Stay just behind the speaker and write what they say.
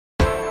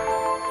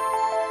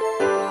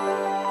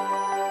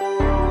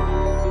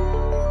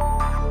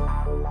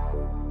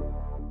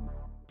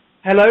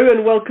Hello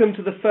and welcome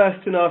to the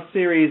first in our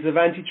series of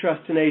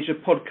Antitrust in Asia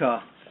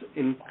podcasts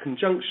in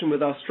conjunction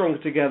with our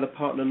Stronger Together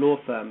partner law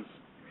firms.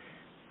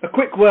 A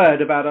quick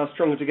word about our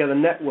Stronger Together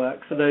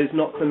network for those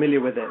not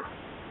familiar with it.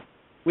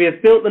 We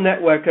have built the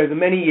network over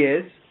many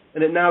years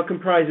and it now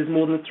comprises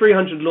more than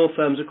 300 law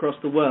firms across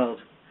the world.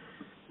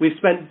 We've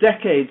spent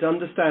decades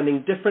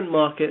understanding different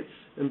markets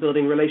and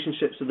building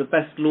relationships with the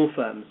best law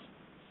firms,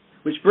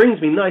 which brings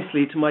me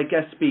nicely to my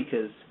guest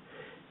speakers.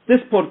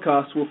 This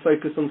podcast will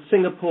focus on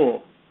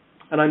Singapore,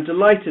 and I'm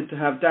delighted to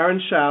have Darren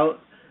Shao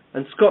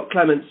and Scott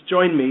Clements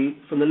join me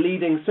from the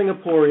leading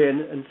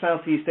Singaporean and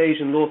Southeast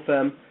Asian law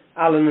firm,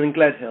 Allen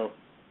Gledhill.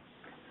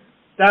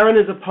 Darren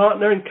is a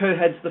partner and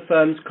co-heads the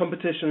firm's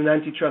competition and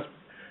antitrust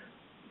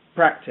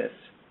practice.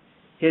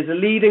 He is a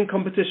leading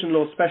competition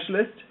law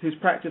specialist whose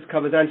practice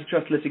covers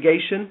antitrust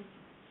litigation,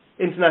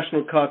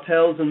 international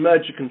cartels and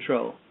merger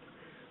control,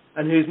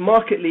 and whose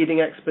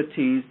market-leading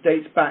expertise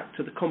dates back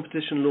to the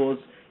competition law's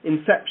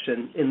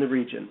inception in the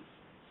region.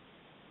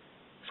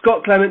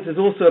 Scott Clements is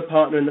also a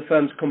partner in the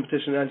firm's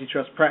competition and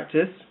antitrust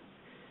practice.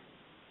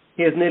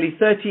 He has nearly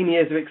 13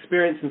 years of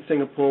experience in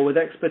Singapore with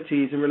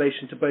expertise in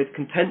relation to both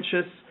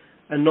contentious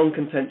and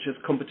non-contentious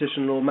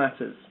competition law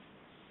matters.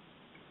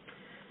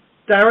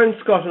 Darren,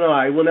 Scott and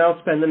I will now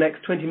spend the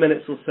next 20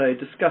 minutes or so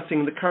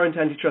discussing the current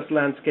antitrust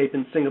landscape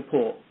in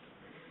Singapore,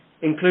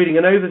 including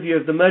an overview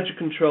of the merger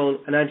control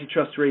and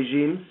antitrust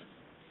regimes,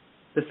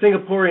 the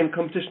Singaporean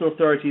Competition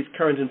Authority's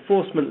current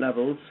enforcement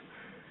levels,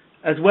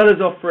 as well as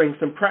offering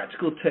some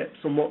practical tips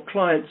on what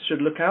clients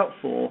should look out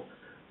for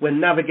when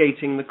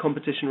navigating the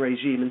competition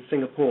regime in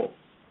Singapore.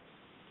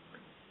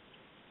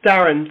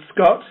 Darren,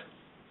 Scott,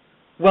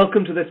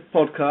 welcome to this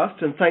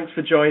podcast and thanks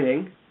for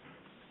joining.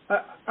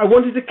 I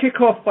wanted to kick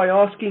off by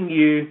asking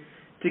you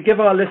to give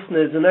our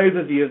listeners an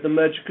overview of the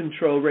merger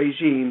control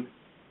regime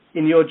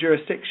in your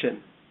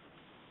jurisdiction.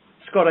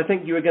 Scott, I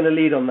think you were going to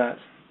lead on that.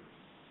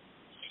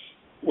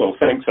 Well,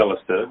 thanks,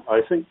 Alistair.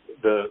 I think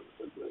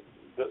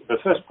the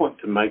first point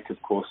to make, of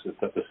course, is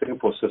that the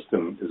Singapore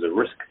system is a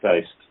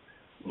risk-based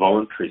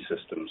voluntary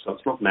system, so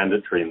it's not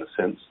mandatory in the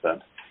sense that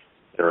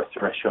there are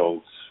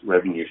thresholds,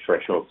 revenue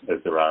thresholds, as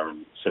there are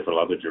in several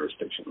other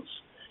jurisdictions.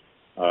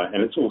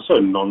 And it's also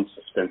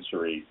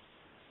non-suspensory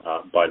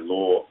by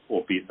law,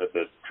 albeit that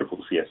the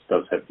CCCS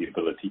does have the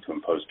ability to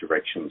impose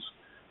directions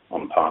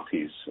on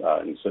parties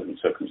in certain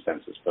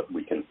circumstances, but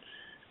we can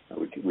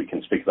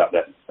speak about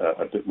that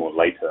a bit more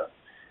later.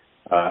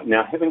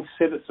 Now, having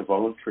said it's a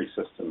voluntary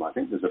system, I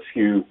think there's a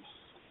few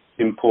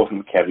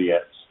important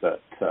caveats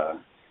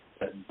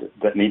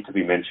that need to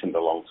be mentioned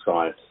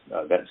alongside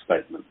that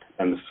statement.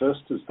 And the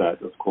first is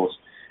that, of course,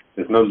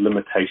 there's no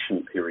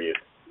limitation period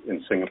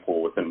in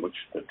Singapore within which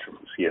the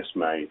CCCS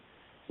may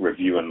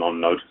review a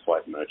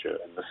non-notified merger.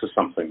 And this is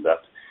something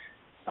that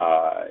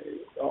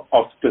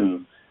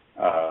often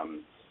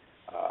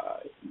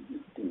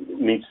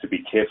needs to be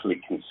carefully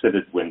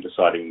considered when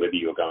deciding whether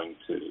you're going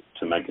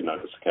to make a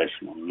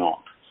notification or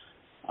not.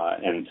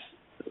 And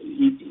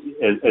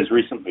as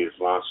recently as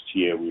last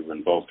year, we were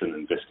involved in an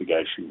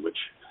investigation which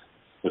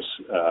was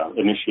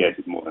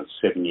initiated more than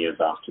 7 years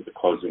after the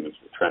closing of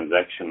the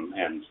transaction.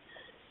 And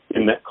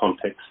in that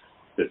context,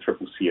 the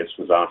CCCS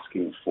was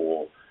asking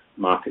for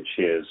market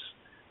shares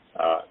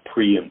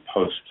pre and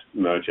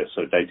post-merger,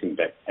 so dating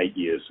back 8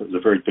 years. So it was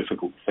a very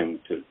difficult thing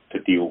to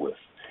deal with.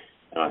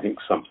 And I think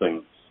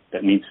something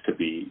that needs to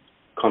be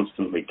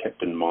constantly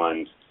kept in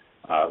mind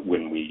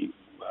when we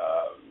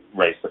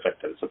raise the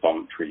fact that it's a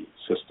voluntary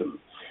system.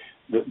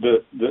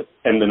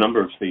 And the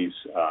number of these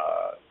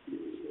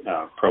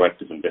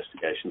proactive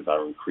investigations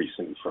are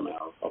increasing from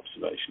our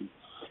observation.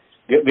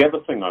 The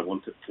other thing I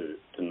wanted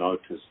to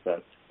note is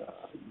that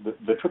the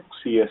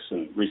CCCS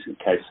in recent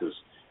cases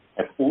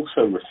have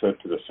also referred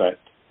to the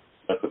fact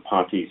that the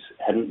parties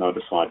hadn't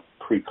notified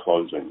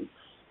pre-closing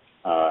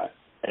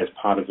as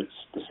part of its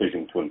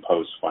decision to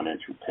impose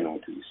financial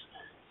penalties,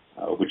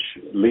 which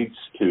leads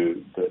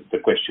to the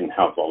question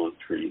how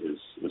voluntary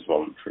is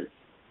voluntary.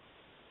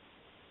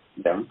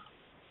 Darren?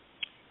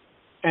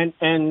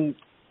 And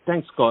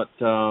thanks, Scott.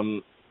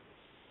 That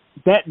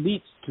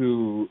leads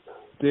to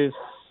this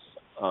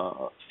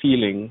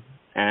feeling,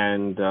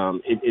 and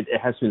it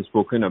has been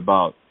spoken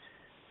about,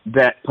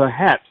 that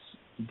perhaps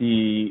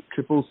the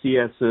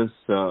CCCS's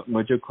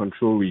merger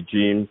control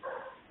regime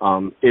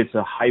is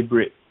a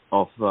hybrid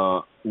of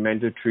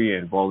mandatory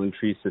and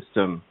voluntary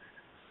system.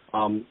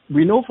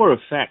 We know for a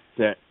fact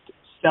that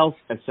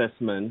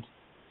self-assessment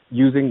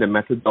using the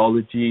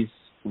methodologies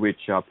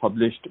which are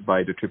published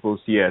by the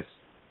CCCS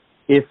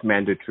is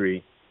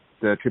mandatory.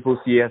 The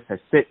CCCS has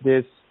said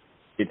this,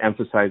 it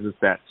emphasizes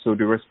that. So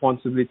the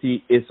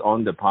responsibility is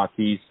on the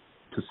parties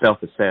to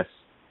self-assess.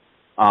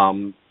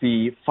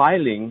 The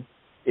filing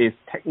is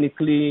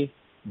technically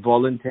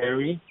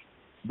voluntary,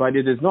 but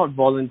it is not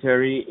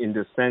voluntary in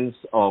the sense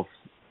of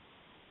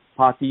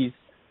parties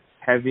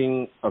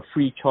having a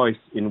free choice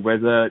in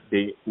whether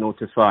they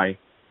notify.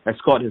 As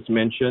Scott has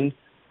mentioned,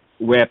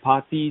 where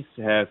parties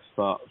have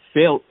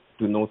failed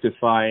to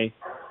notify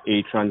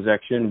a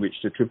transaction which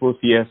the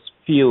CCCS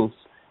feels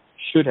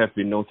should have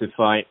been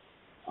notified,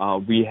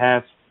 we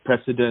have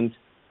precedent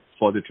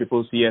for the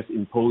CCCS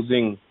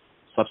imposing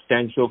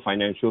substantial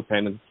financial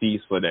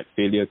penalties for that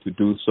failure to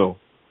do so.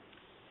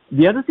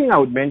 The other thing I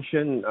would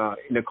mention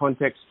in the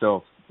context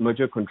of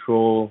merger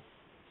control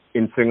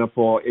in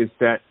Singapore is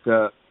that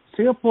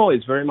Singapore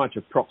is very much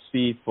a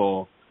proxy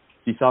for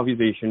the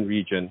Southeast Asian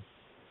region.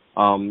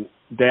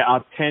 There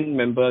are 10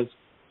 member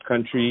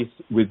countries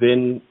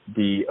within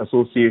the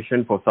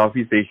Association for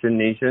Southeast Asian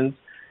Nations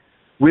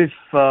with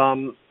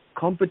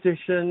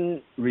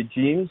competition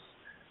regimes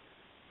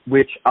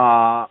which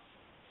are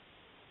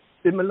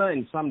similar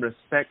in some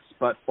respects,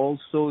 but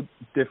also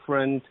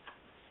different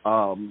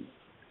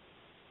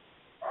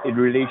in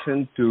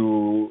relation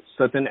to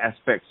certain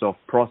aspects of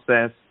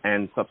process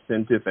and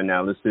substantive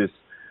analysis.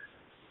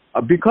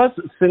 Because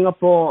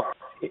Singapore,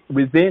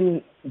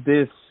 within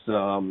this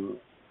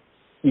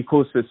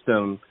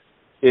ecosystem,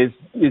 is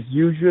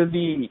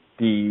usually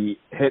the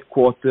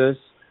headquarters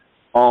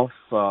of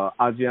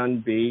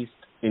ASEAN-based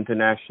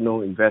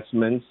international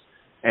investments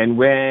and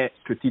where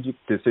strategic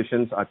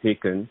decisions are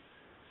taken,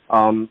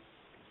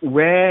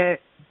 where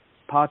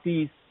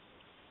parties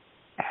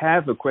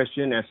have a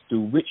question as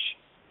to which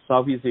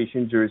Southeast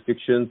Asian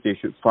jurisdictions they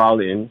should file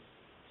in,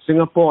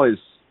 Singapore is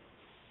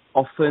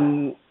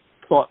often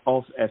thought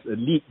of as a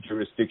lead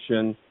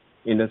jurisdiction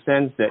in the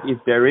sense that if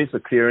there is a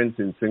clearance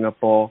in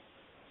Singapore,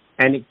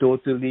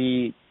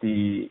 anecdotally,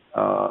 the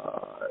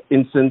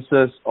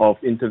instances of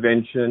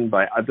intervention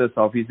by other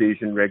Southeast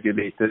Asian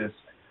regulators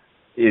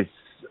is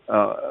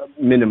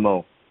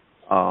minimal.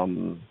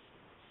 And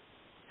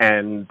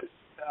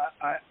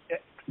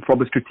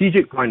from a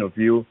strategic point of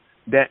view,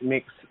 that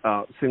makes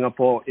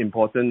Singapore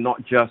important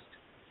not just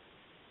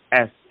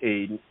as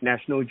a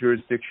national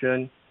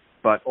jurisdiction,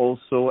 but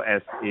also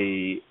as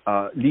a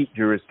lead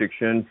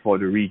jurisdiction for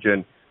the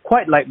region.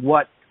 Quite like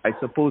what I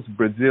suppose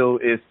Brazil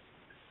is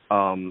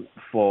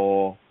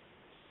for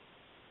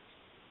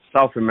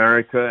South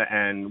America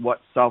and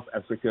what South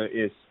Africa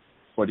is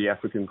for the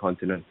African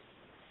continent.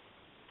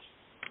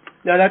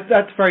 No,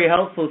 that's very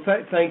helpful.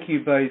 Thank you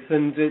both.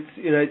 And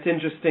it's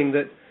interesting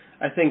that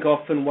I think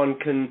often one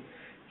can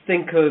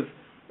think of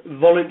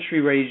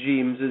voluntary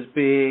regimes as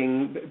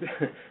being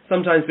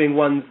sometimes being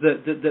ones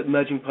that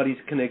merging parties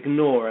can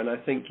ignore. And I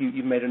think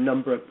you made a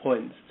number of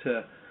points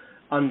to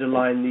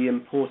underline the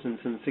importance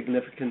and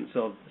significance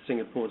of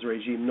Singapore's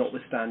regime,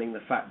 notwithstanding the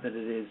fact that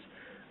it is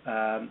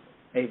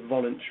a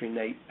voluntary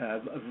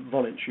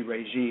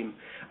regime.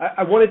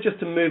 I wanted just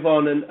to move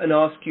on and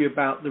ask you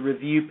about the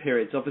review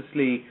periods.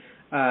 Obviously,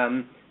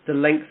 the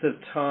length of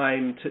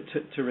time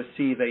to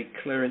receive a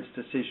clearance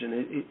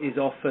decision is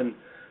often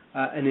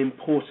an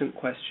important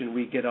question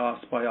we get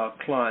asked by our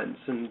clients,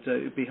 and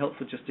it would be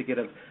helpful just to get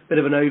a bit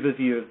of an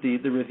overview of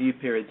the review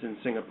periods in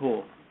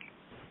Singapore.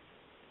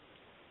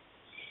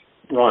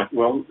 Right.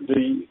 Well,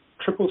 the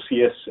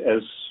CCCS,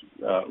 as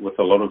with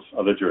a lot of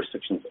other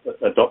jurisdictions,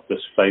 adopt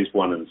this phase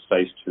 1 and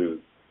phase 2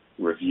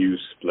 review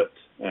split.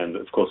 And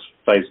of course,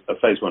 a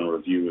phase 1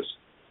 review is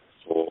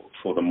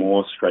for the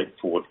more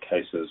straightforward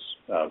cases,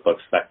 both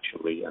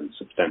factually and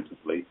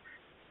substantively,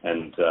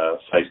 and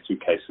phase 2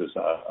 cases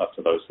are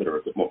for those that are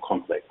a bit more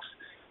complex.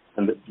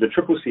 And the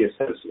CCCS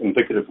has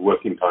indicative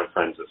working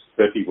timeframes of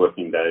 30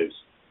 working days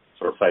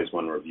for a phase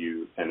 1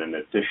 review and an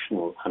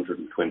additional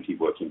 120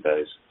 working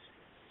days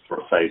for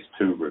a phase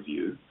 2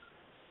 review.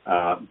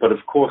 But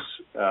of course,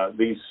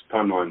 these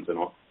timelines are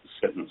not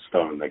set in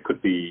stone. They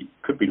could be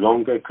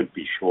longer, could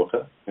be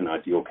shorter in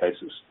ideal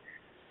cases,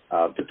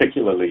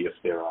 particularly if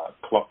there are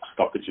clock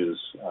stoppages,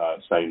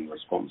 say in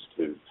response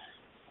to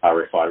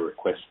RFI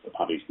requests. The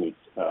parties need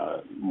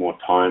more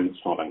time. It's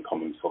not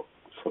uncommon for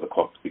the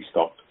clock to be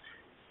stopped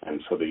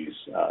and for these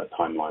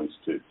timelines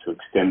to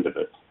extend a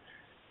bit.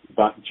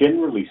 But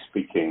generally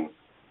speaking,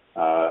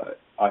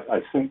 I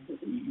think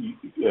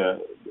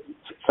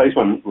phase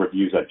 1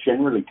 reviews are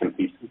generally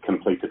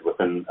completed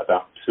within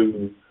about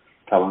 2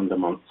 calendar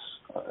months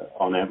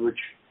on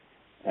average.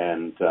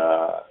 And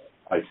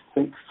I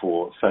think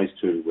for phase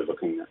 2, we're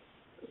looking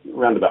at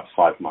around about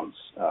 5 months,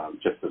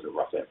 just as a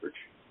rough average.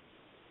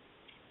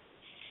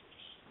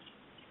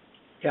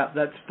 Yeah,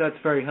 that's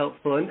very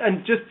helpful.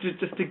 And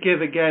just to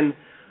give again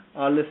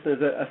our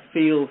listeners a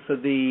feel for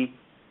the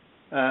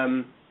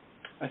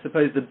I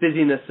suppose the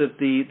busyness of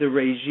the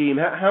regime.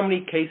 How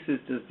many cases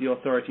does the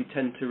authority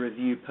tend to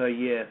review per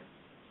year?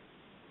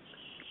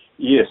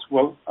 Yes,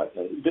 well,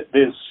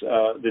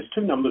 there's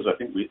two numbers I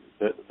think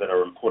that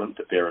are important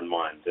to bear in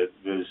mind.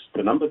 There's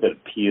the number that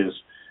appears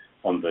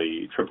on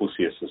the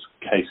CCCS's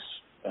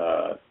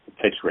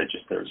case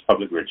register, its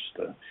public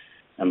register,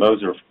 and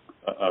those are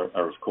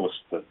of course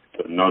the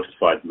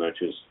notified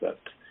mergers that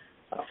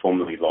are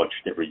formally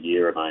lodged every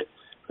year. And I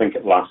think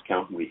at last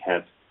count we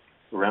had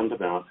around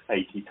about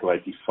 80 to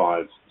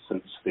 85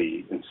 since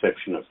the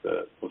inception of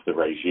the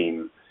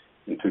regime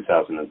in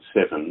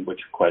 2007, which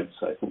equates,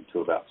 I think,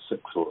 to about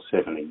 6 or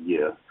 7 a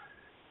year.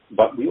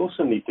 But we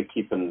also need to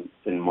keep in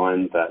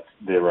mind that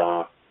there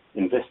are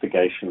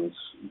investigations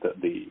that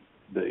the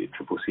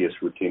CCCS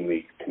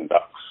routinely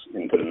conducts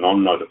into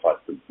non-notified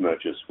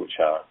mergers, which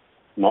are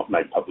not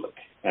made public.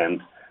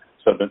 And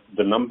So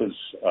the numbers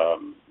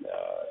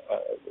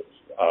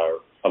are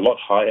a lot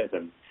higher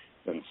than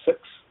 6,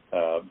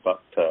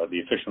 but the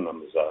official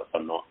numbers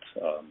are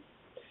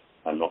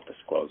not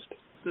disclosed.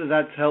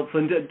 That's helpful.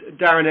 And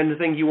Darren,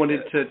 anything you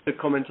wanted to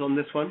comment on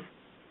this one?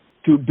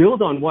 To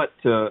build on what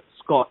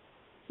Scott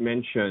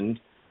mentioned,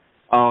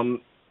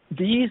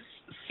 these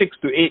 6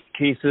 to 8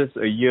 cases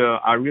a year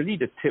are really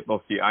the tip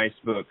of the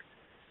iceberg.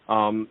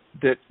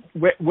 That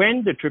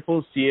when the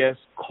CCCS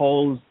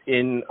calls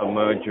in a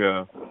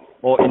merger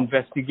or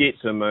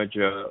investigates a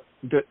merger,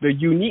 the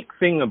unique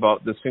thing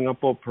about the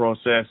Singapore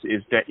process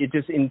is that it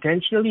is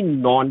intentionally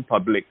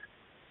non-public.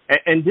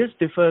 And this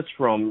differs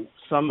from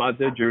some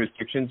other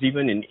jurisdictions,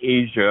 even in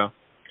Asia,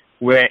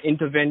 where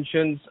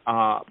interventions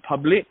are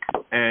public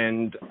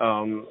and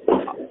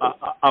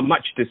are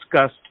much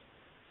discussed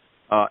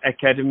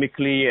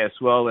academically as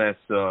well as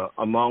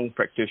among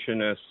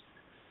practitioners.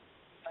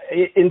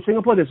 In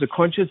Singapore, there's a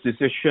conscious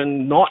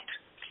decision not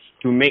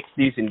to make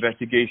these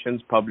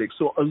investigations public.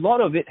 So a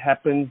lot of it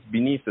happens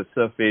beneath the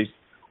surface,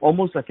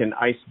 almost like an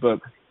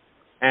iceberg.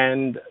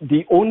 And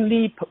the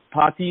only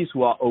parties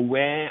who are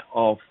aware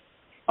of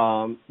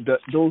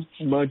those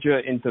merger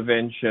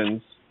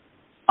interventions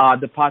are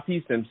the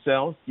parties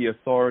themselves, the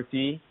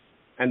authority,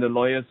 and the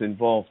lawyers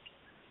involved.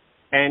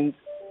 And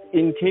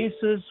in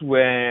cases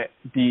where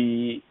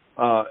the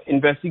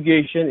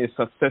investigation is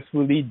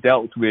successfully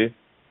dealt with,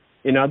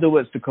 in other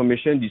words, the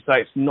Commission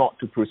decides not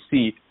to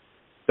proceed,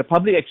 the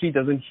public actually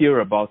doesn't hear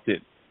about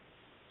it.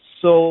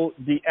 So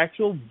the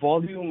actual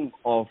volume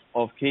of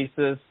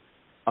cases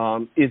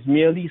is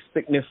merely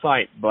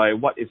signified by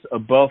what is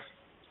above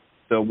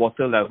the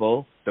water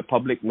level, the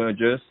public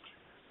mergers.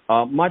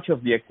 Much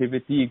of the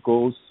activity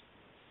goes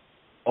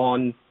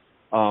on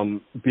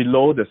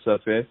below the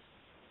surface.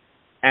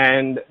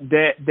 And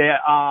there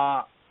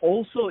are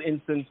also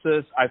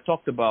instances I've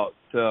talked about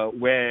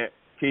where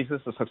cases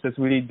are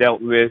successfully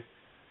dealt with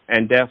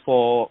and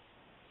therefore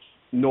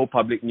no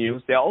public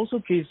news. There are also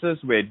cases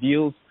where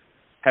deals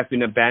have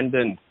been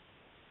abandoned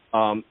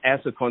as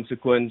a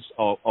consequence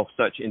of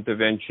such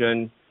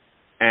intervention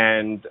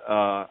and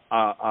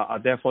are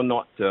therefore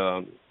not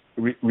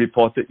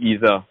reported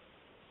either.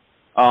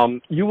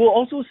 You will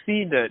also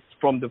see that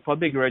from the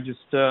public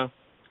register,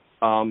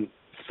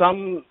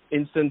 some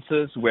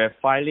instances where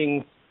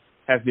filings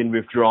have been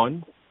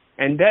withdrawn,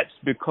 and that's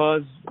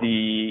because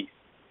the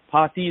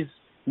parties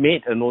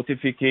made a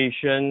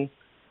notification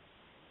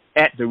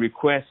at the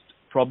request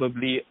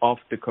probably of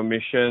the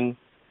Commission,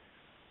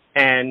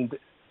 and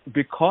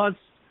because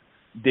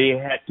they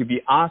had to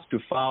be asked to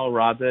file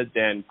rather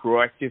than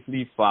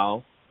proactively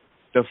file,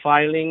 the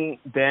filing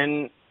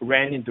then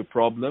ran into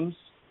problems,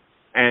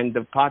 and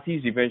the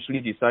parties eventually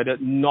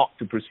decided not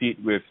to proceed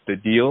with the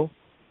deal.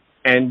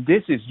 And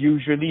this is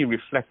usually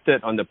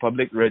reflected on the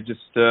public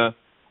register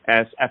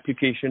as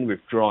application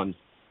withdrawn.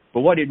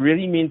 But what it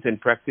really means in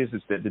practice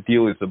is that the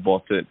deal is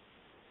aborted.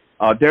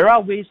 There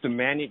are ways to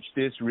manage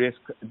this risk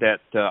that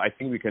I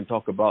think we can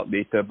talk about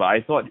later, but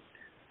I thought,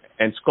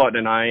 and Scott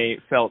and I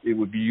felt it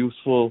would be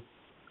useful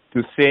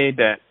to say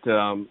that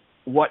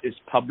what is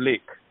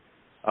public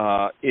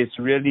is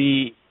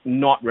really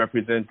not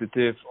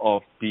representative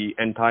of the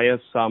entire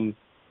sum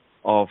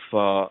of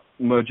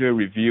merger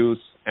reviews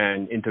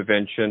and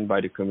intervention by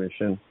the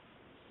Commission.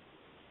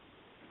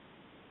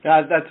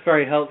 That's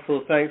very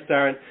helpful. Thanks,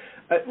 Darren.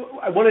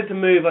 I wanted to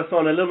move us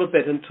on a little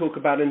bit and talk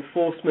about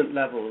enforcement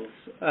levels,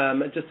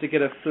 just to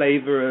get a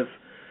flavour of,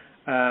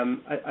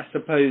 I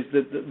suppose,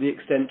 the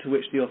extent to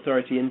which the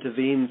authority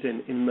intervenes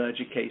in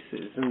merger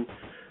cases. And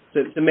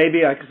so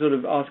maybe I could sort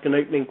of ask an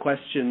opening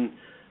question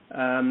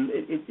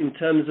in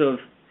terms of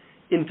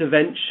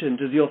intervention.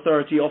 Does the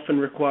authority often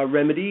require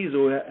remedies,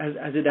 or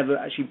has it ever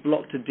actually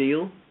blocked a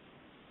deal?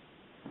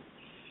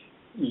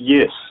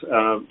 Yes,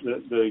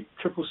 the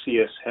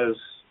CCCS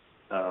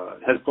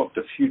has blocked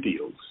a few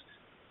deals,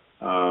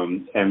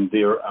 and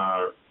there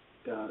are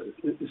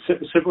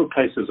several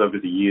cases over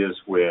the years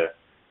where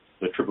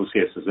the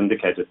CCCS has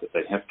indicated that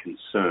they have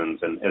concerns,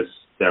 and as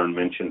Darren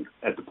mentioned,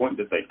 at the point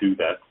that they do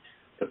that,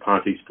 the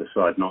parties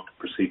decide not to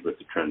proceed with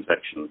the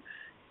transaction,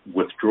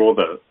 withdraw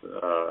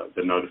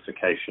the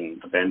notification,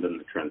 abandon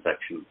the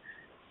transaction,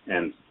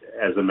 and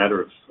as a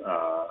matter of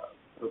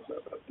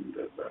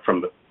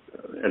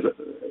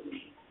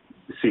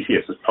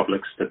CCS's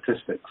public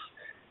statistics,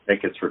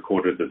 that gets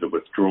recorded as a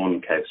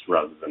withdrawn case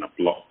rather than a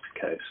blocked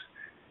case.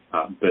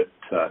 But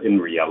in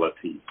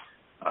reality,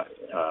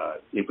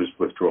 it was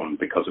withdrawn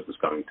because it was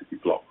going to be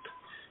blocked.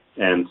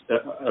 And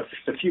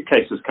a few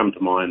cases come to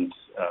mind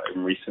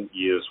in recent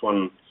years.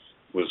 One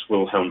was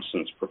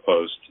Wilhelmsen's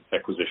proposed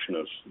acquisition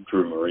of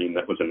Drew Marine.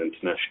 That was an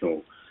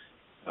international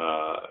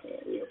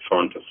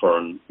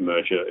foreign-to-foreign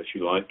merger, if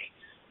you like.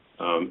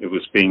 It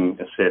was being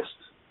assessed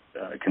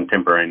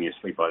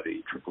contemporaneously by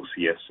the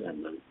CCCS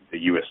and the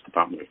U.S.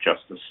 Department of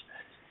Justice,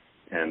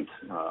 and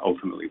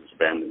ultimately was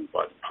abandoned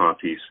by the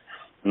parties.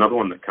 Another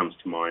one that comes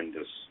to mind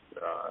is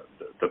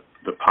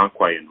the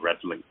Parkway and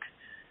Radlink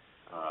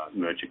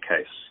merger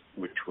case,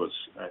 which was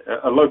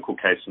a local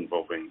case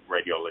involving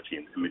radiology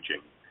and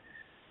imaging.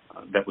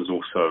 that was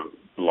also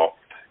blocked.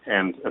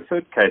 And a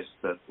third case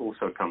that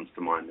also comes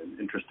to mind, an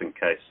interesting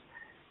case,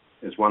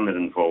 is one that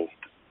involved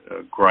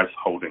Greif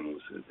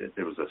Holdings.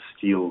 There was a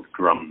steel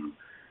drum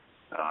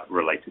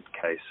related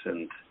case,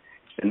 and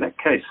in that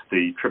case,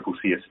 the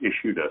CCCS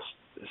issued a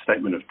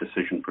statement of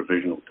decision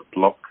provisional to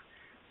block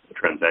the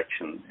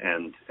transaction,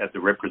 and at the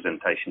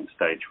representation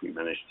stage, we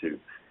managed to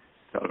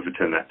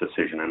overturn that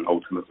decision, and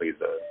ultimately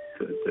the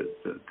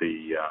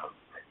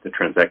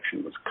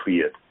transaction was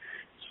cleared.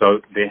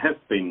 So there have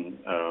been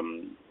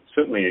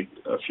certainly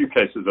a few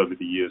cases over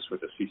the years where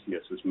the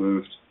CCS has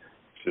moved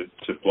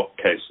to block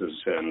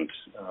cases, and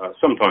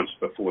sometimes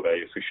before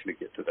they officially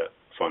get to that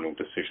final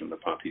decision, the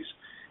parties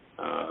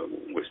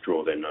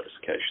withdraw their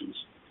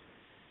notifications.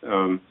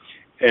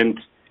 And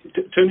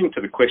turning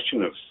to the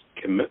question of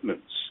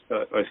commitments,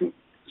 I think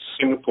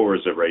Singapore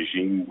is a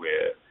regime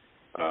where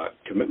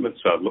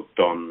commitments are looked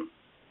on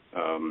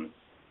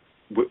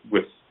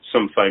with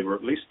some favour.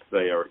 At least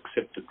they are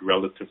accepted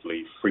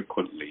relatively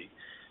frequently.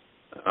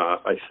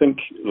 I think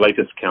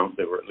latest count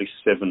there were at least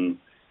 7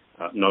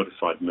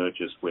 notified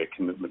mergers where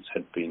commitments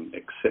had been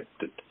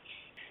accepted,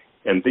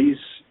 and these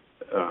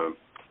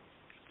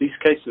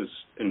cases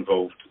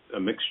involved a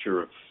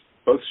mixture of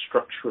both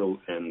structural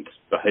and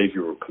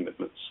behavioural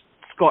commitments.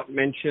 Scott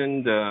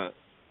mentioned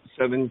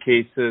 7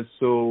 cases,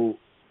 so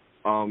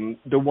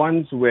the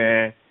ones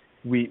where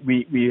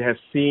we have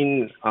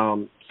seen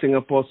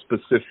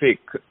Singapore-specific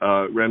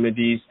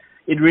remedies,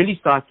 it really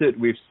started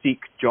with Seek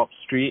Job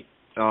Street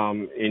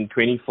in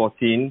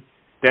 2014.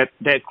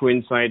 That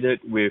coincided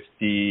with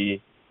the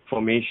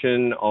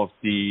formation of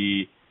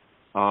the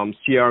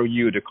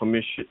CRU, the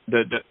commission,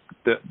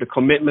 the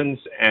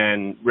Commitments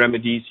and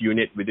Remedies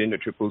Unit within the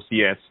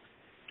CCCS.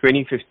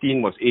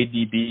 2015 was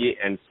ADB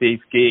and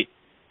Safegate.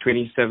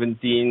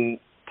 2017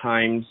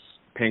 Times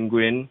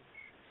Penguin,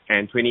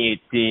 and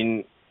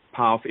 2018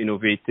 Path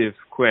Innovative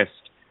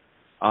Quest.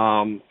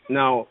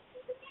 Now,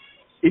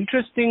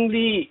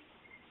 interestingly,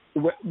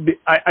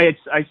 I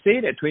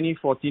say that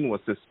 2014 was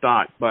the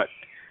start, but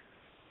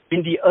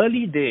in the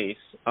early days,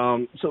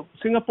 so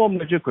Singapore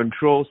Merger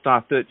Control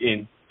started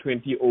in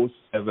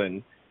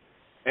 2007,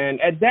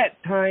 and at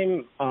that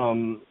time,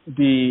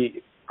 the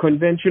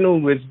conventional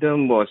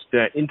wisdom was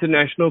that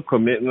international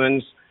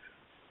commitments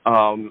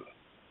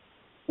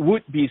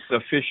would be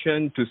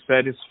sufficient to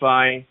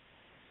satisfy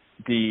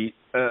the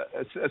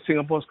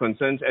Singapore's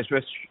concerns,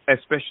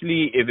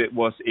 especially if it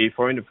was a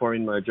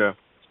foreign-to-foreign merger.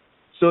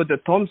 So the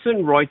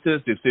Thomson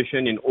Reuters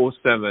decision in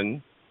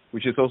 2007,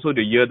 which is also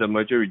the year the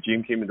merger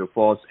regime came into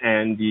force,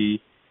 and the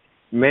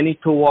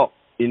Manitowoc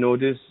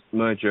Inodis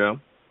merger,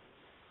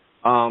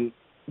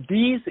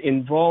 these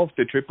involved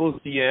the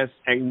CCCS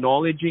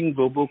acknowledging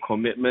global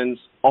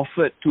commitments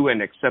offered to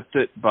and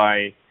accepted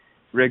by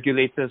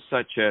regulators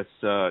such as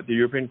the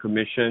European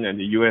Commission and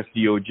the US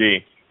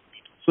DOJ.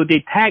 So they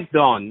tagged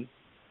on,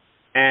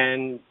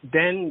 and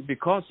then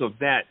because of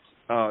that,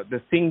 the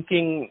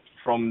thinking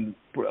from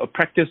a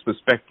practice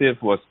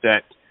perspective was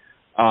that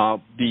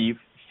the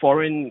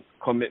foreign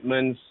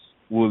commitments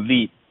will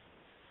lead.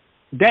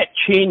 That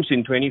changed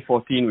in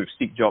 2014 with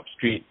Seek Job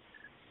Street.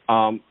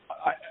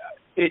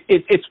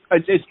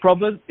 It's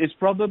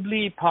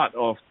probably part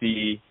of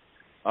the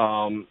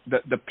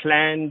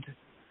planned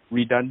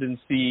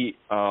redundancy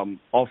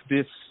of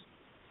this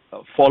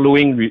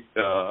following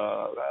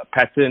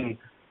pattern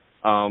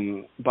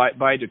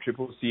by the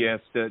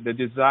CCCS, the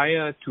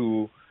desire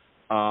to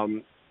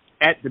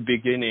at the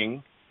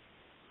beginning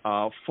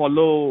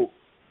follow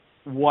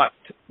what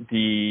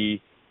the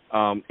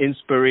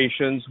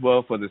inspirations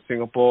were for the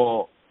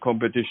Singapore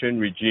competition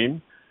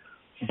regime,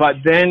 but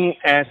then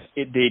as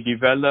they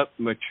developed,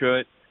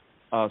 matured,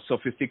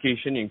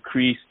 sophistication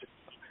increased,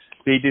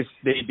 they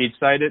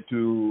decided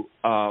to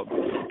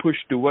push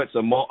towards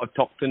a more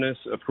autochthonous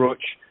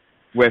approach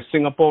where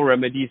Singapore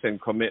remedies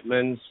and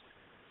commitments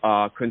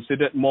are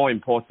considered more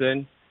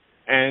important,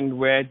 and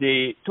where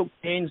they took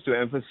pains to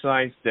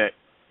emphasize that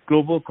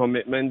global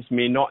commitments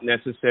may not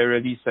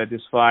necessarily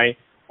satisfy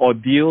or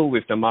deal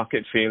with the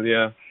market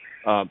failure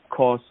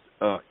caused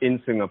in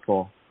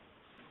Singapore.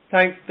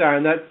 Thanks,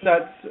 Darren.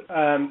 That's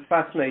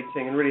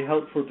fascinating and really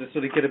helpful to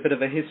sort of get a bit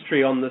of a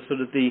history on the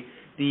sort of the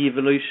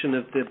evolution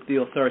of the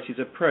authorities'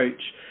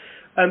 approach.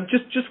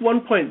 Just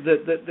one point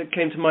that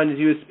came to mind as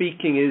you were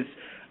speaking is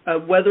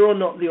whether or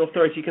not the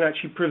authority can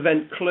actually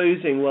prevent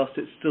closing whilst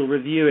it's still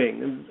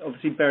reviewing. And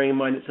obviously, bearing in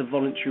mind it's a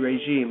voluntary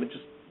regime, I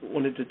just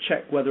wanted to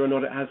check whether or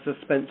not it has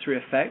suspensory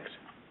effect.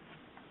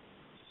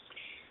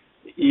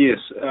 Yes.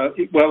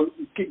 Well,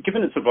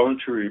 given it's a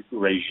voluntary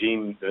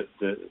regime,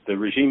 the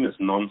regime is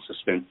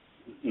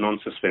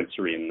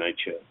non-suspensory in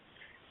nature.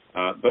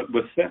 But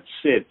with that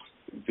said,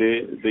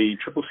 the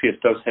CCCS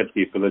does have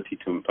the ability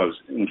to impose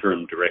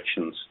interim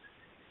directions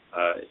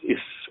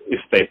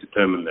if they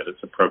determine that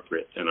it's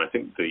appropriate. And I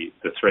think the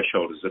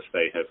threshold is if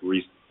they have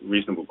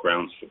reasonable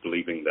grounds for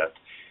believing that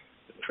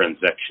the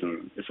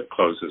transaction, if it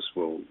closes,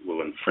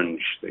 will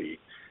infringe the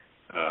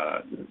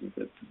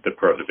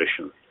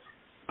prohibition.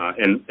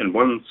 And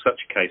one such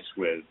case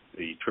where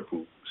the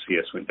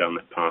CCCS went down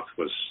that path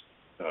was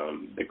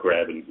the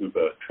Grab and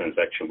Uber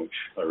transaction, which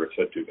I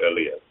referred to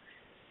earlier.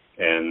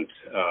 And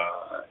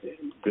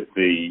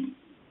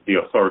the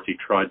authority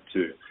tried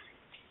to,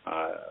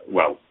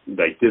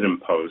 they did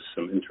impose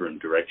some interim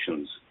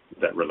directions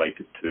that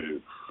related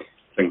to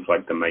things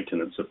like the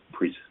maintenance of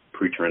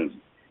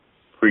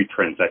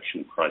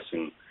pre-transaction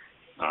pricing,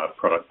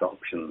 product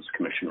options,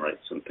 commission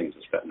rates, and things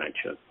of that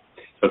nature.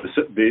 So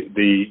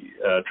the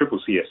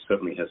CCCS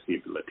certainly has the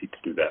ability to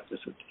do that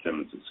if it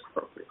determines it's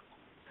appropriate.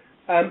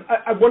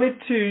 I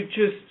wanted to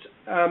just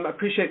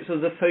appreciate sort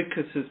of the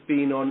focus has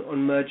been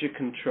on merger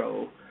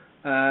control,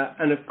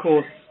 and of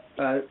course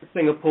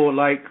Singapore,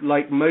 like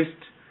most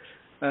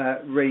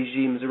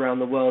regimes around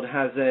the world,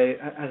 has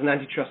an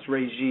antitrust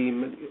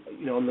regime,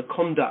 on the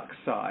conduct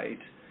side,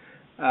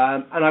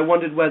 and I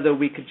wondered whether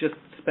we could just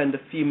spend a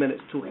few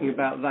minutes talking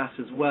about that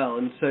as well.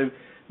 And so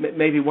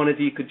maybe one of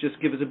you could just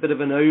give us a bit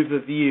of an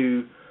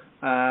overview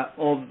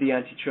of the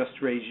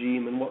antitrust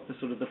regime and what the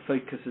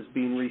focus has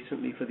been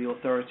recently for the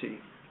authority.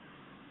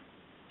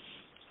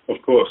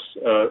 Of course.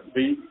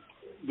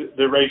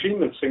 The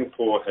regime in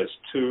Singapore has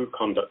two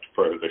conduct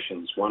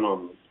prohibitions, one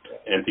on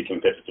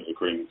anti-competitive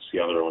agreements, the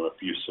other on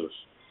abuse of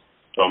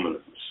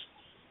dominance.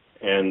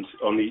 And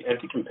on the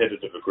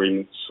anti-competitive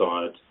agreement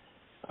side,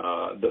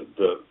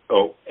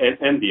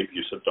 and the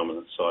abuse of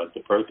dominance side,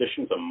 the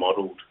prohibitions are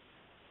modelled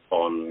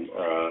on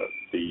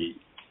the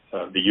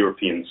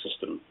European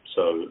system,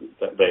 so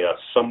that they are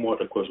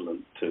somewhat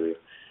equivalent to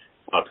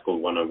Article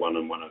 101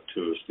 and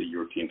 102 of the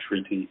European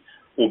Treaty,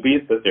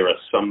 albeit that there are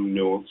some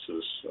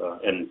nuances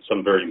and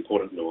some very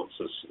important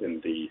nuances in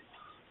the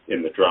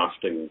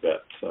drafting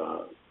that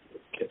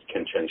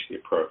can change the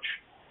approach.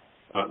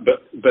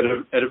 But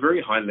at a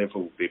very high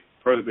level, the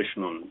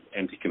prohibition on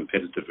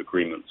anti-competitive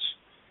agreements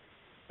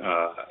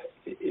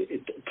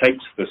it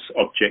takes this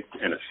object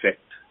and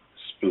effect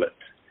split.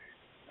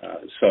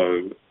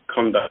 So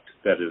conduct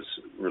that is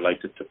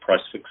related to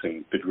price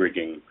fixing, bid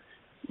rigging,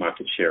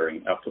 market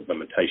sharing, output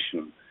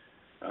limitation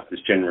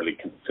is generally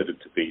considered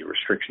to be a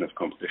restriction of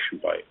competition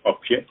by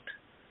object,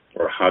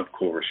 or a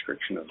hardcore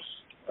restriction of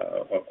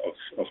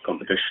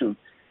competition.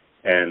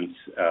 And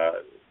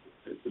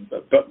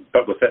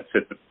but with that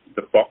said,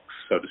 the box,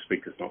 so to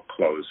speak, is not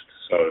closed.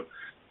 So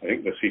I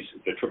think the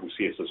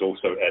CCCS has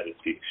also added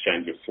the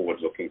exchange of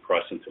forward-looking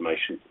price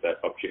information to that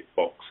object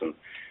box, and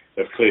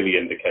they've clearly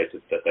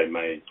indicated that they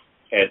may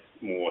add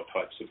more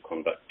types of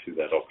conduct to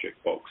that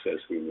object box as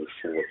we move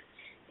forward.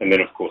 And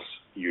then, of course,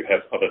 you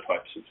have other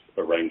types of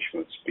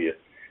arrangements, be it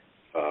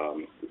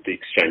the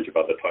exchange of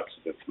other types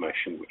of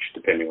information, which,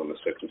 depending on the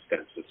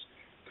circumstances,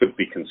 could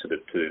be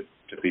considered to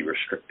be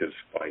restrictive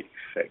by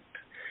effect.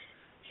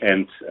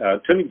 And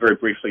turning very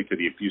briefly to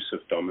the abuse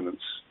of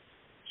dominance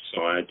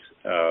side,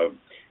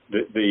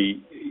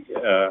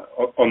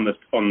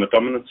 on the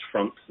dominance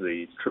front,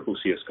 the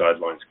CCCS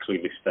guidelines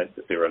clearly state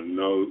that there are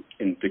no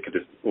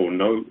indicative or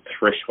no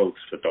thresholds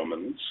for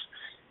dominance.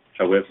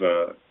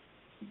 However,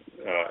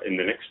 in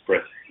the next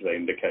breath, they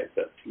indicate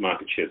that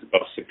market shares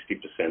above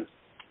 60%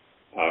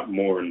 are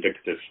more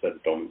indicative that a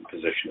dominant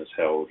position is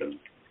held, and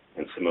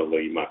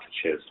similarly, market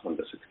shares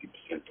under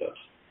 60%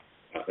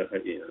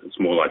 it's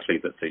more likely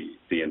that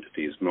the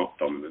entity is not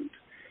dominant.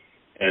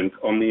 And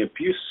on the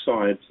abuse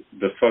side,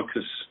 the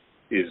focus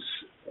is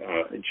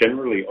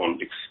generally on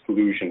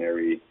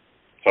exclusionary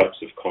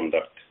types of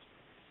conduct,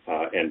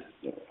 and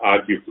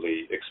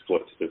arguably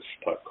exploitative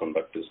type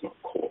conduct is not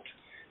caught.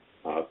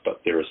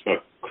 But there is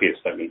no clear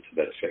statement to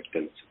that effect,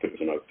 and it's a bit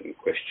of an open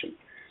question.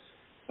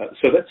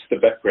 So that's the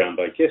background.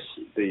 I guess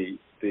the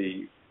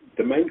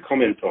main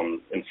comment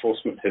on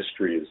enforcement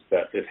history is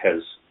that it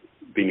has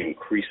been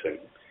increasing,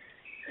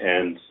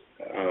 and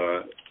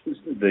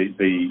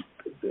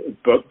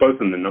both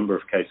in the number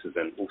of cases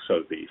and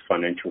also the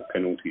financial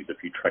penalties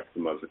if you track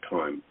them over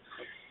time.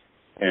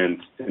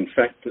 And in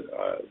fact,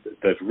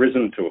 they've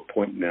risen to a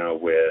point now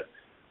where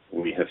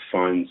we have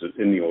fines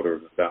in the order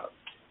of about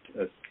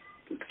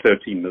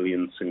 30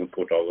 million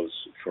Singapore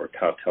dollars for a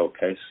cartel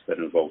case that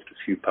involved a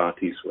few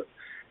parties, with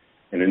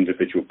an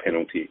individual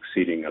penalty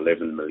exceeding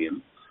 11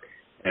 million.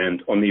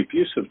 And on the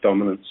abuse of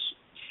dominance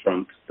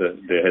front,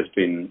 there has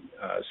been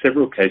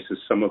several cases,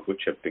 some of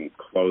which have been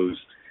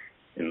closed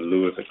in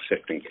lieu of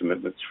accepting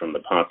commitments from the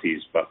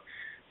parties, but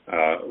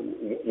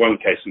one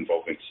case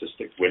involving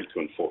SISTIC went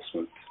to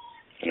enforcement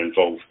and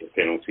involved a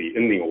penalty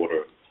in the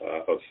order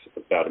of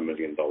about $1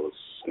 million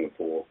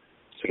Singapore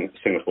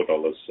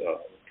dollars,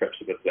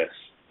 perhaps a bit less.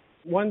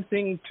 One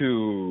thing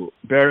to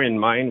bear in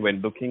mind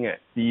when looking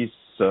at these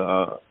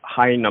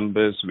high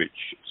numbers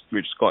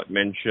which Scott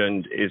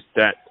mentioned is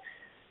that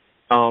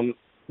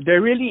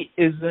there really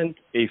isn't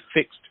a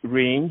fixed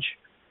range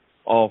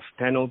of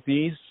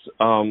penalties.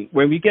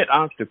 When we get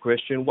asked the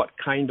question, what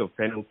kind of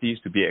penalties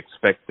to be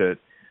expected,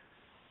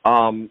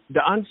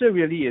 the answer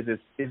really is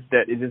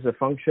that it is a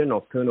function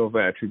of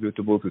turnover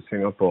attributable to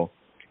Singapore.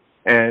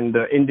 And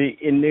in the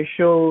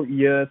initial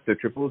years, the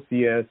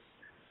CCCS,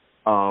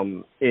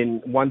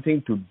 in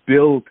wanting to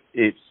build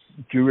its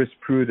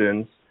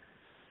jurisprudence,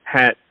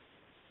 had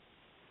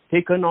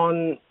taken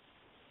on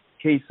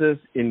cases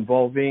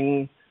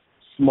involving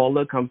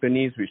smaller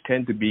companies which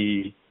tend to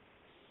be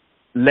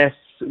less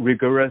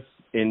rigorous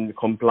in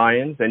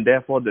compliance, and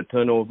therefore the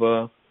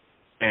turnover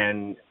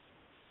and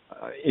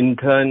in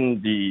turn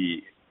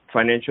the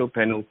financial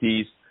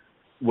penalties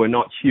were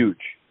not huge.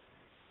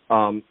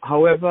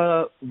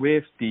 However,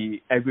 with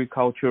the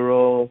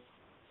agricultural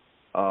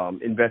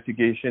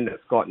investigation that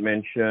Scott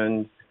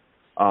mentioned,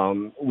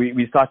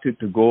 we started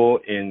to go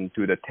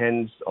into the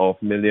tens of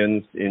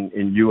millions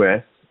in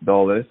US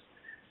dollars.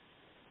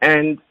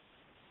 And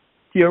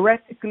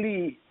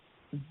theoretically,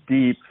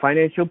 the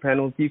financial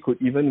penalty could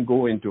even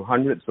go into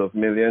hundreds of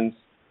millions,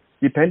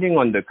 depending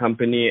on the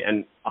company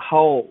and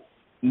how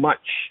much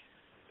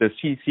the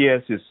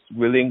CCS is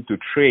willing to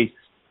trace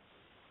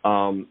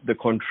the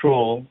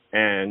control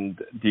and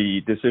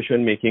the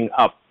decision-making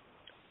up.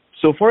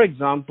 So, for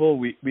example,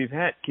 we've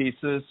had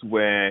cases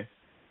where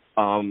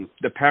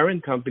the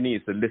parent company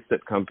is a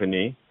listed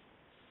company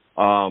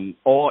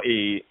or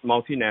a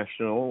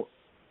multinational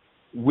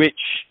which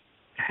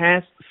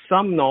has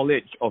some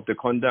knowledge of the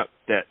conduct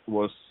that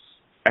was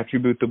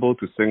attributable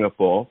to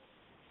Singapore.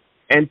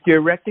 And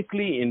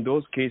theoretically, in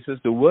those cases,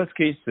 the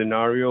worst-case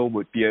scenario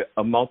would be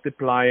a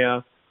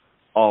multiplier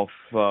of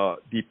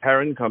the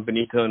parent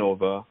company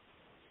turnover,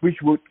 which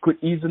could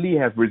easily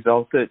have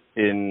resulted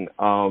in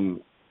a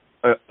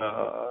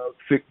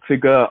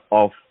figure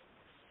of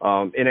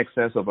in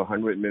excess of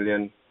 100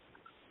 million.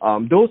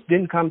 Those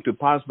didn't come to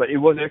pass, but it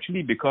was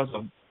actually because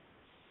of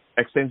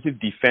extensive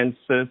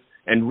defenses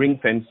and ring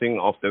fencing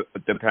of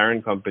the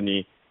parent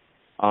company.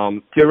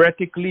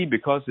 Theoretically,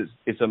 because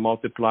it's a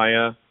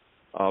multiplier,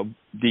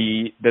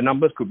 the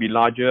numbers could be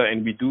larger,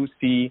 and we do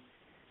see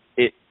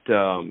it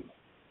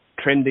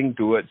trending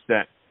towards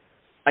that.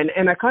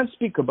 And I can't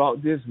speak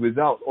about this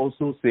without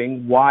also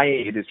saying why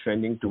it is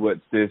trending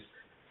towards this.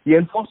 The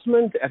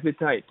enforcement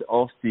appetite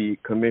of the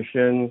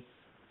Commission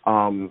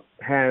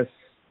has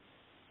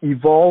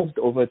evolved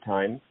over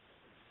time.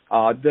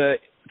 The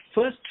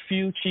first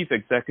few chief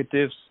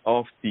executives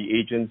of the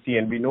agency,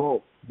 and we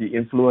know the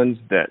influence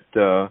that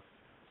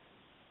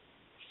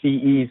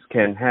CEs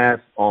can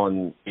have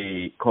on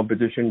a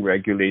competition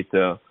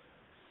regulator,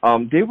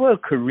 they were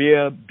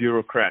career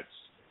bureaucrats,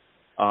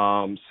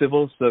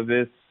 civil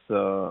service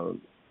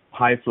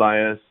high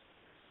flyers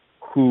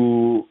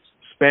who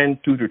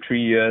spent 2 to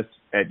 3 years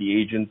at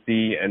the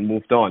agency and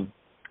moved on.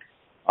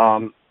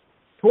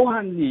 Toh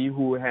Han Lee,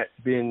 who had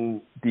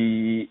been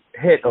the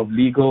head of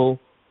legal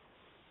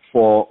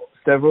for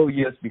several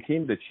years,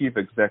 became the chief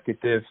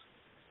executive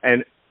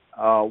and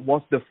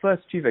was the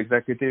first chief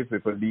executive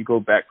with a legal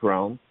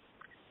background.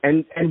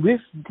 And with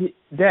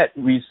that,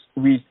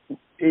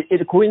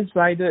 it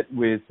coincided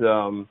with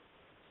the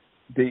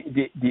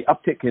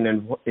uptick in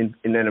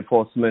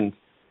enforcement.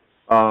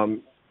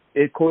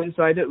 It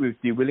coincided with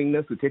the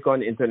willingness to take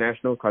on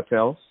international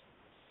cartels.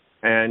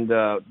 And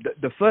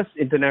the first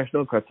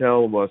international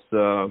cartel was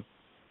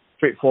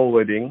freight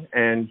forwarding,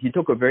 and he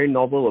took a very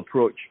novel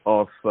approach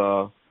of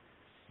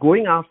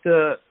going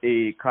after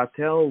a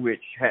cartel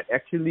which had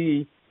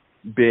actually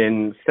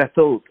been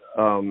settled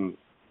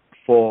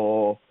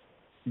for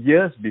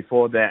years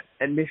before that.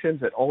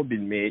 Admissions had all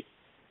been made.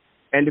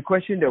 And the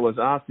question that was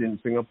asked in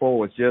Singapore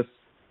was just,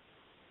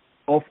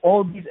 of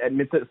all these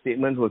admitted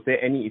statements, was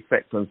there any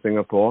effect on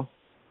Singapore?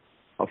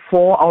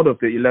 4 out of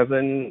the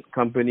 11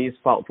 companies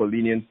filed for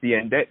leniency,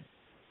 and that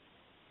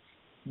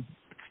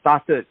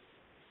started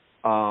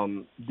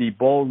the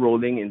ball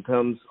rolling in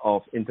terms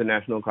of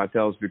international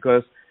cartels,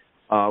 because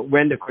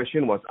when the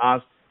question was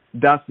asked,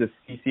 does the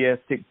CCS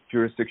take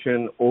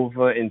jurisdiction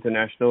over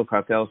international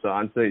cartels, the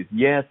answer is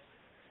yes.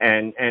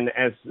 And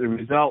as a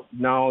result,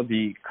 now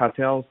the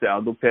cartels that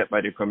are looked at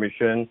by the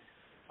Commission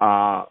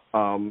are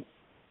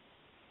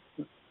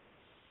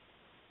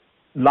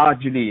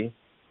largely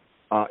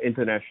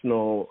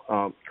international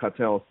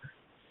cartels.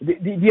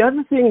 The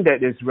other thing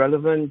that is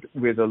relevant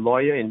with a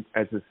lawyer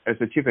as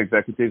a chief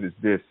executive is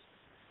this.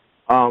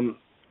 I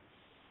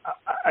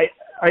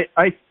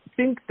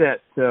think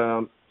that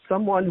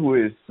someone who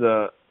is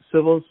a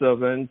civil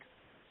servant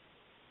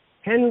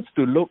tends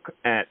to look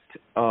at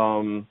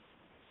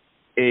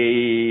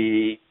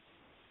any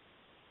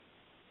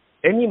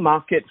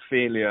market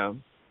failure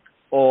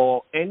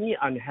or any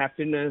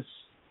unhappiness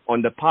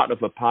on the part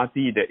of a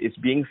party that is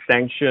being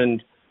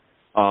sanctioned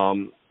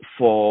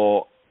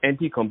for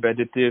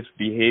anti-competitive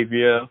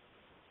behavior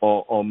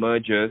or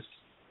mergers,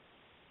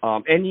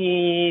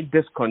 any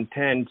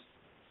discontent,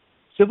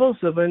 civil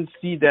servants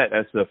see that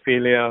as a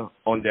failure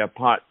on their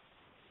part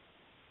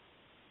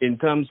in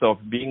terms of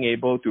being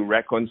able to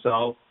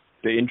reconcile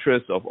the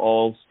interests of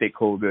all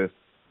stakeholders.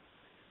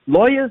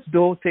 Lawyers,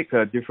 though, take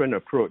a different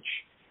approach.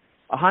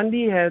 Han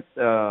Lee has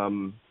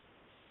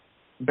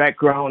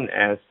background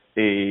as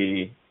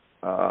a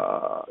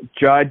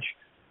judge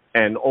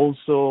and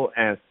also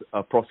as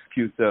a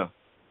prosecutor.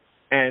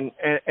 And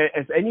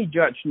as any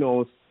judge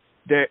knows,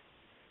 that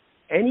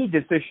any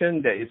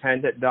decision that is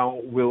handed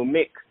down will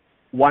make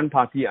one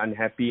party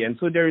unhappy. And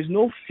so there is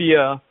no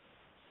fear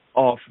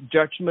of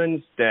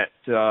judgments that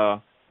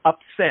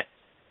upset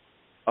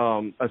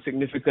a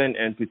significant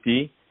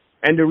entity.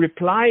 And the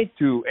reply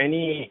to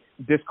any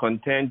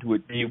discontent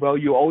would be, well,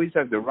 you always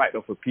have the right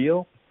of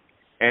appeal,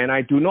 and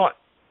I do not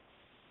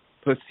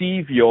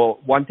perceive your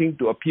wanting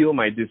to appeal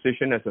my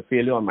decision as a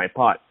failure on my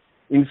part.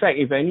 In fact,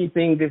 if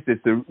anything, this is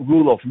the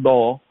rule of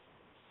law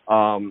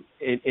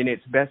in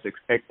its best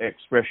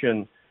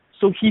expression.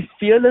 So he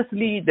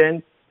fearlessly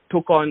then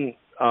took on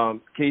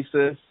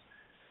cases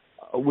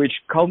which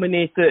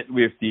culminated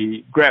with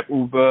the Grab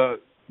Uber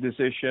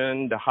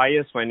decision, the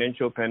highest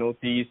financial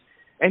penalties,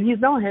 and he's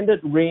now handed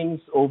reins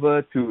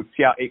over to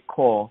Seah Ek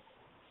Kaur.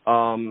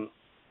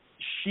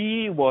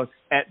 She was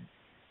at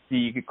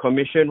the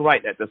commission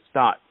right at the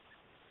start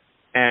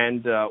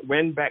and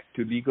went back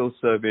to legal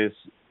service.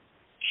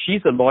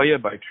 She's a lawyer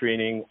by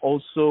training,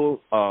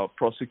 also a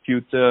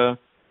prosecutor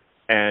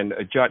and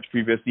a judge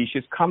previously.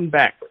 She's come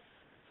back.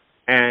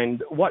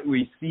 And what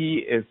we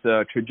see is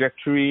a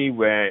trajectory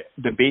where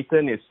the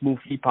baton is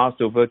smoothly passed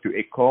over to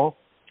Ek Kaur.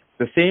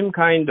 The same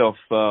kind of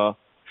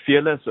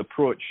fearless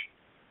approach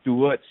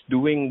towards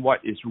doing what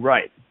is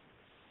right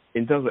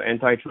in terms of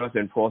antitrust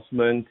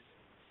enforcement.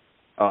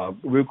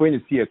 We're going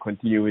to see a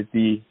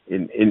continuity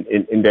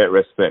in that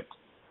respect.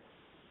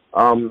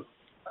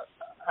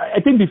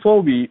 I think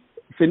before we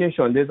finish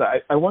on this,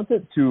 I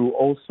wanted to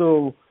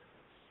also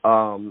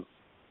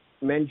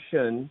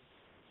mention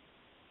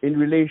in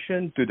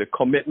relation to the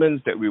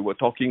commitments that we were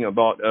talking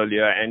about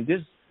earlier, and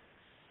this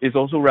is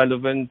also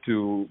relevant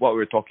to what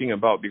we're talking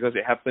about because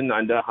it happened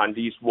under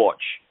Handi's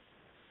watch,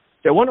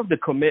 that one of the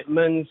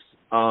commitments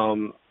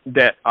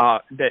that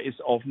is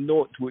of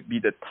note would be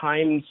the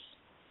Times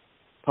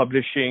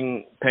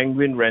publishing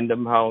Penguin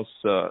Random House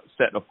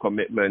set of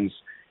commitments,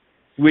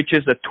 which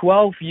is a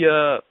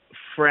 12-year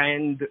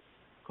friend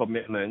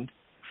commitment.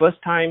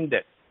 First time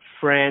that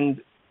friend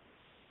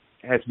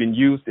has been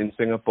used in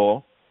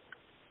Singapore.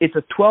 It's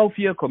a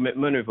 12-year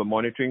commitment with a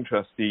monitoring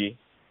trustee,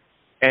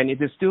 and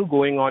it is still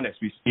going on as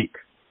we speak.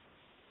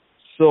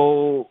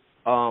 So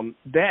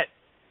that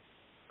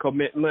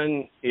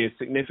commitment is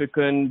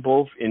significant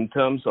both in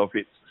terms of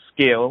its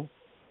scale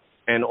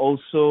and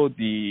also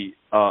the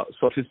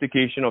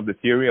sophistication of the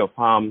theory of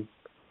harm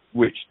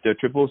which the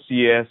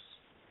CCCS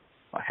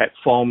had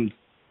formed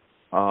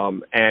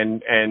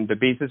and the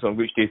basis on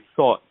which they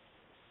thought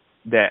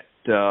that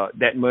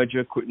that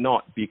merger could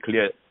not be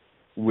cleared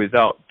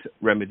without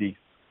remedy.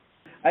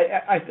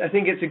 I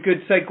think it's a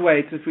good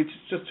segue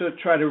to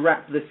try to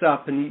wrap this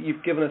up, and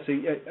you've given us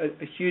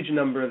a huge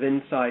number of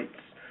insights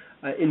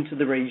into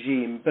the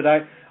regime. But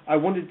I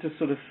wanted to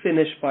sort of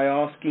finish by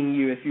asking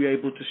you if you're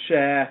able to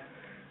share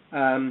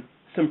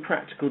some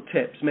practical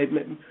tips,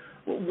 maybe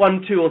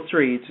 1, 2, or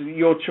 3, to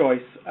your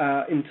choice,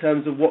 in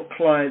terms of what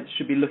clients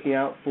should be looking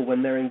out for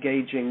when they're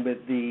engaging with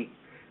the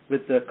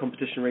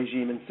competition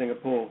regime in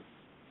Singapore.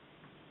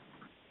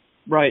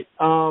 Right.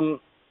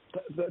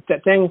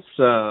 Thanks,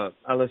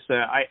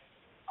 Alistair.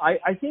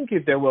 I think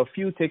if there were a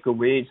few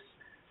takeaways,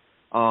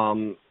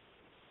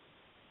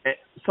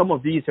 some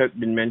of these have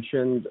been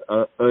mentioned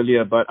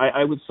earlier, but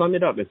I would sum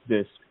it up as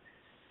this.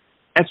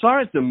 As far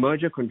as the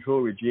merger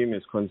control regime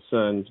is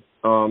concerned,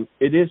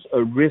 it is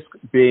a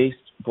risk-based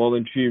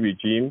voluntary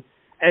regime.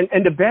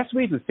 And the best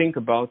way to think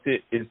about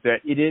it is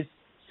that it is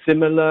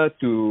similar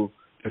to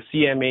the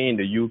CMA in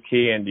the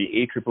UK and the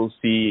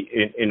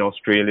ACCC in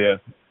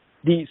Australia.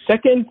 The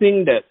second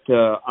thing that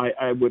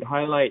I would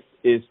highlight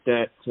is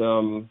that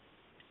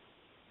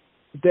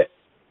that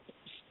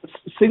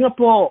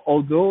Singapore,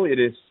 although it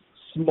is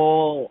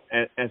small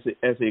as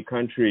a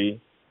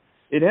country,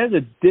 it has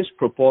a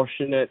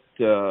disproportionate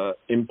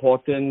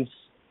importance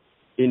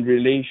in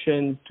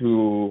relation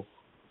to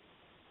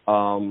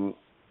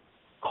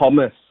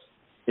commerce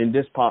in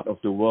this part of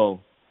the world,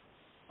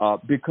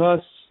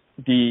 because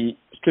the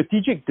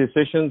strategic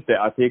decisions that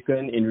are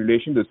taken in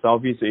relation to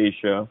Southeast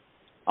Asia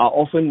are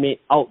often made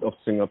out of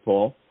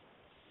Singapore,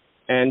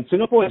 and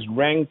Singapore is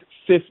ranked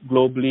 5th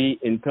globally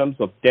in terms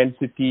of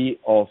density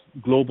of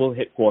global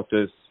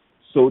headquarters.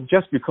 So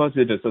just because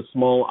it is a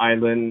small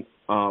island,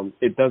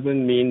 it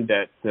doesn't mean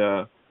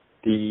that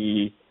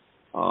the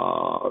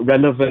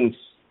relevance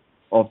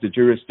of the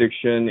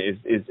jurisdiction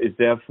is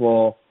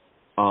therefore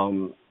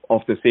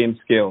of the same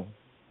scale.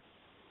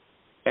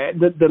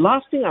 The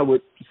last thing I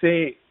would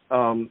say,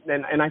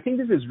 and I think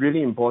this is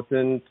really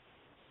important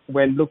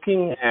when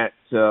looking at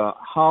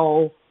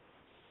how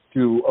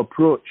to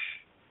approach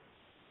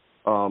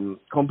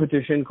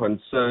competition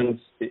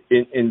concerns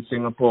in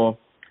Singapore,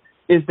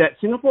 is that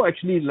Singapore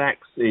actually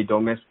lacks a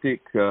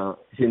domestic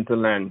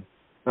hinterland.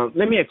 Now,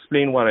 let me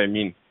explain what I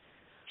mean.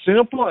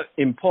 Singapore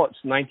imports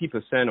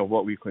 90% of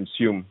what we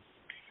consume,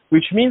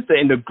 which means that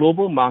in the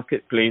global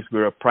marketplace,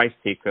 we're a price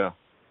taker.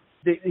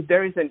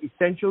 There is an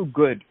essential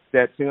good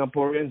that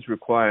Singaporeans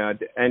require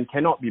and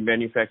cannot be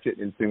manufactured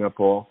in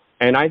Singapore,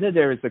 and either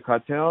there is a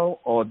cartel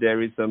or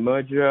there is a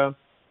merger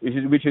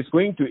which is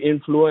going to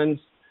influence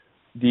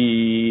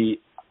the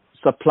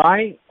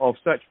supply of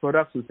such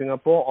products to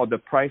Singapore or the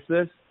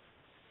prices.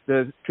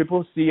 The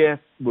CCCS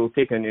will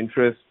take an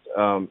interest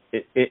in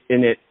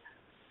it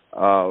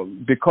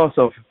because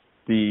of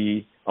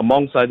the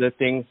amongst other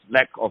things,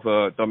 lack of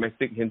a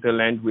domestic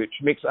hinterland, which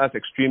makes us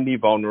extremely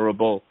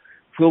vulnerable.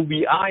 So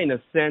we are, in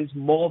a sense,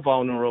 more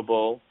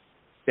vulnerable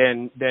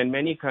than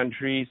many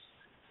countries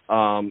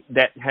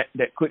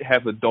that could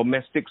have a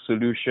domestic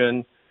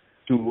solution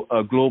to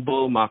a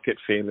global market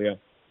failure.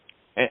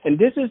 And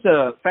this is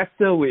a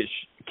factor which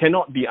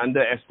cannot be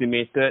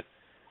underestimated.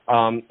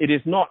 It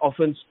is not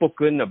often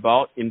spoken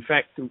about. In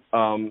fact,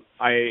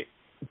 I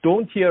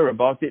don't hear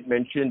about it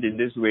mentioned in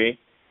this way.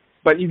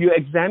 But if you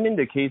examine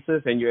the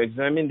cases and you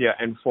examine their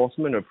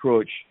enforcement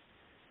approach,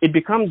 it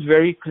becomes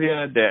very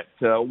clear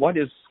that what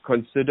is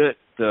considered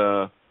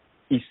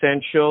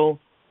essential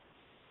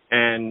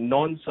and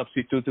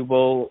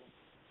non-substitutable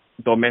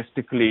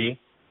domestically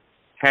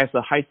has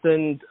a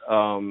heightened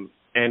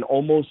and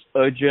almost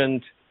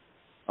urgent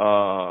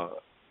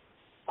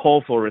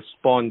call for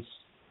response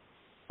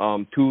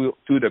to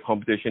the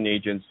competition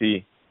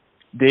agency.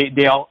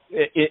 They are,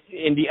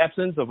 in the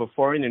absence of a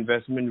foreign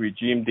investment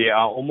regime, they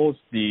are almost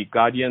the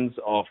guardians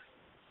of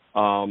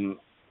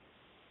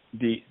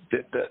the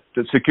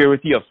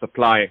security of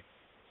supply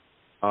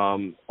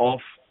of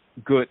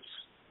goods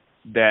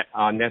that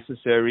are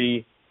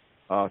necessary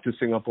to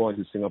Singapore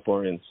and to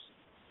Singaporeans.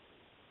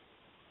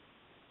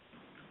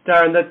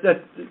 Darren,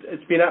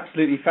 it's been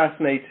absolutely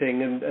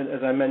fascinating, and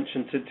as I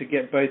mentioned, to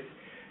get both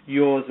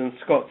yours and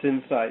Scott's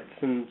insights,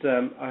 and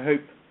I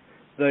hope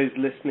those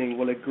listening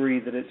will agree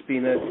that it's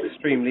been an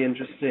extremely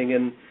interesting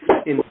and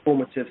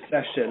informative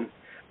session.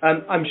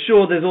 I'm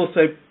sure there's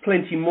also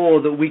plenty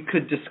more that we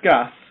could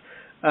discuss,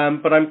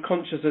 but I'm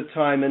conscious of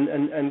time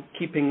and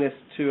keeping this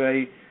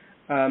to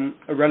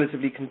a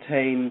relatively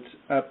contained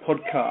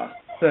podcast.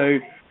 So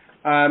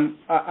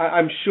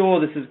I'm sure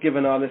this has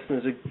given our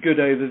listeners a good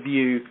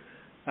overview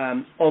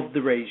of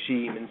the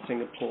regime in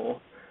Singapore.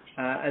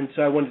 And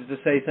so I wanted to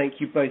say thank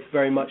you both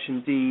very much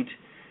indeed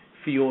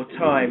for your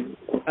time.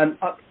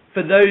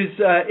 For those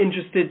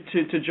interested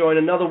to join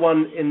another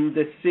one in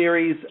this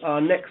series, our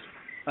next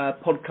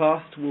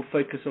podcast will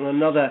focus on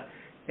another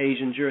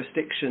Asian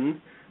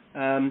jurisdiction.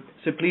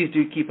 So please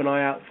do keep an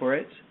eye out for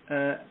it.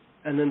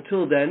 And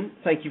until then,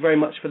 thank you very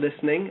much for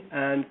listening,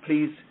 and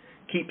please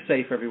keep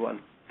safe,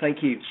 everyone. Thank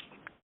you.